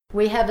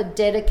We have a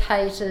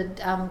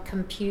dedicated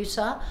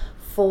computer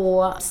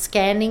for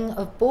scanning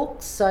of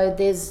books. So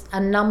there's a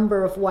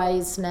number of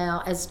ways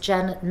now, as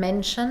Janet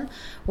mentioned.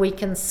 We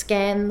can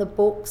scan the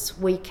books,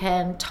 we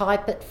can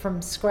type it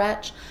from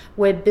scratch.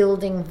 We're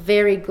building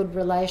very good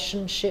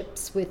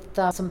relationships with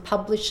some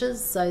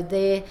publishers, so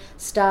they're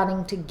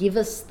starting to give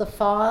us the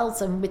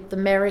files, and with the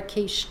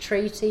Marrakesh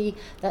Treaty,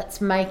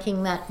 that's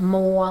making that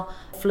more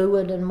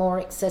fluid and more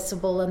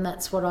accessible, and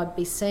that's what I'd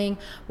be seeing.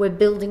 We're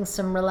building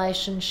some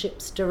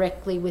relationships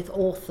directly with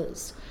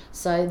authors,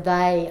 so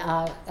they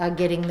are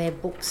getting their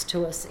books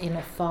to us in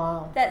a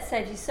file. That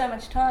saves you so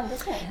much time,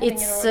 doesn't it? It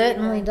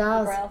certainly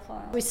does.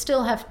 File. We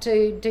still have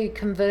to do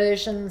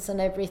conversions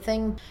and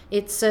everything.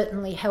 It's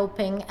certainly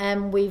helping,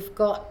 and we've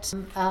got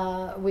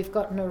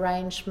an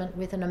arrangement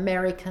with an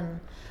American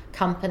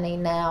company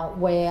now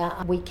where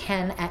we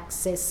can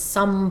access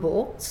some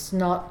books,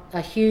 not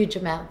a huge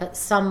amount, but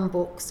some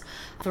books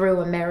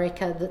through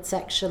America that's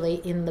actually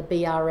in the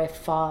BRF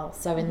file,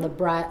 so in the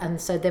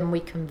and so then we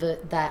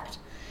convert that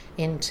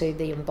into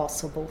the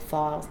embossable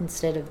files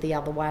instead of the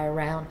other way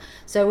around.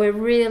 So we're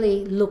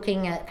really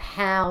looking at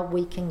how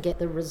we can get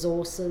the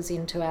resources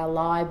into our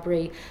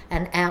library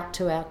and out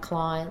to our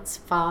clients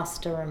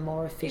faster and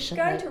more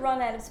efficiently. It's going to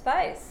run out of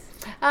space.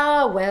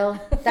 Oh, well,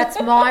 that's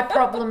my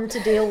problem to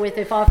deal with.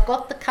 If I've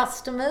got the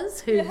customers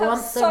who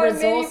want the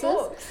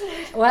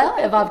resources, well,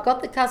 if I've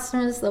got the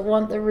customers that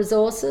want the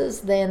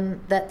resources,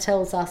 then that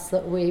tells us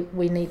that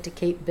we need to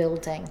keep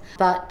building.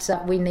 But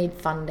we need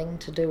funding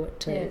to do it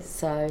too. Yes.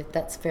 So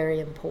that's very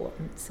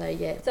important. So,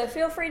 yeah. So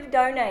feel free to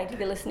donate if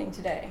you're listening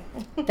today.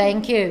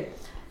 Thank you.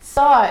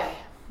 So,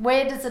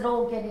 where does it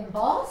all get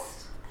embossed?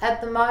 At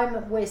the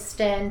moment, we're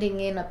standing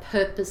in a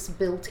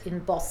purpose-built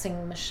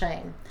embossing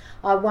machine.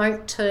 I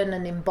won't turn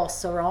an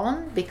embosser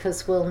on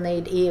because we'll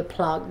need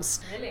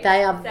earplugs. Really?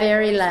 They are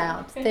very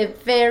loud. They're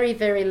very,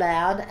 very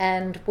loud,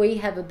 and we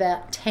have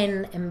about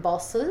 10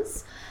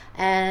 embossers.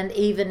 And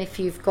even if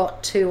you've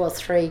got 2 or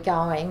 3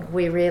 going,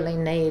 we really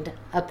need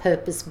a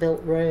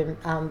purpose-built room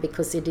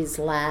because it is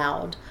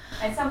loud.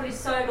 And somebody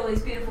sewed all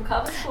these beautiful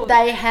covers for you.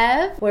 They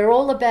have. We're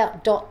all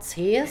about dots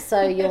here,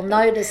 so you'll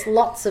notice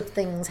lots of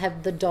things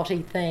have the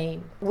dotty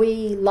theme.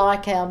 We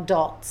like our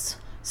dots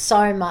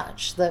so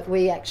much that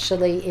we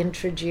actually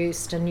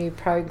introduced a new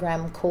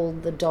program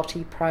called the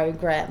Dotty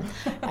Program,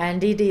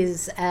 and it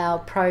is our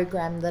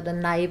program that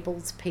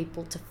enables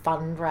people to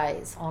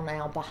fundraise on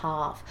our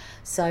behalf.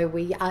 So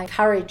we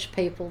encourage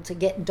people to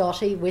get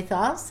dotty with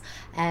us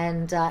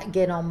and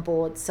get on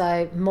board.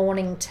 So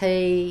morning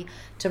tea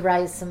to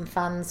raise some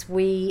funds.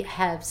 We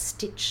have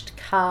stitched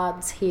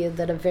cards here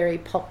that are very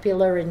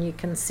popular, and you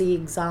can see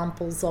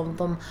examples of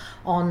them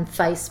on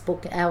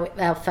Facebook, our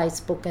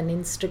Facebook and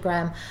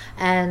Instagram,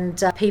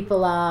 and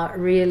people are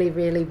really,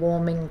 really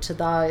warming to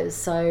those.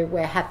 So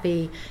we're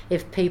happy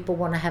if people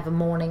want to have a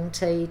morning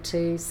tea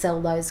to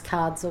sell those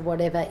cards or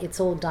whatever. It's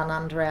all done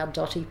under our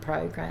Dotty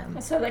program.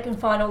 So they can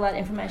find all that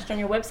information on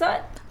your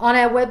website? On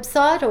our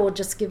website, or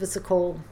just give us a call.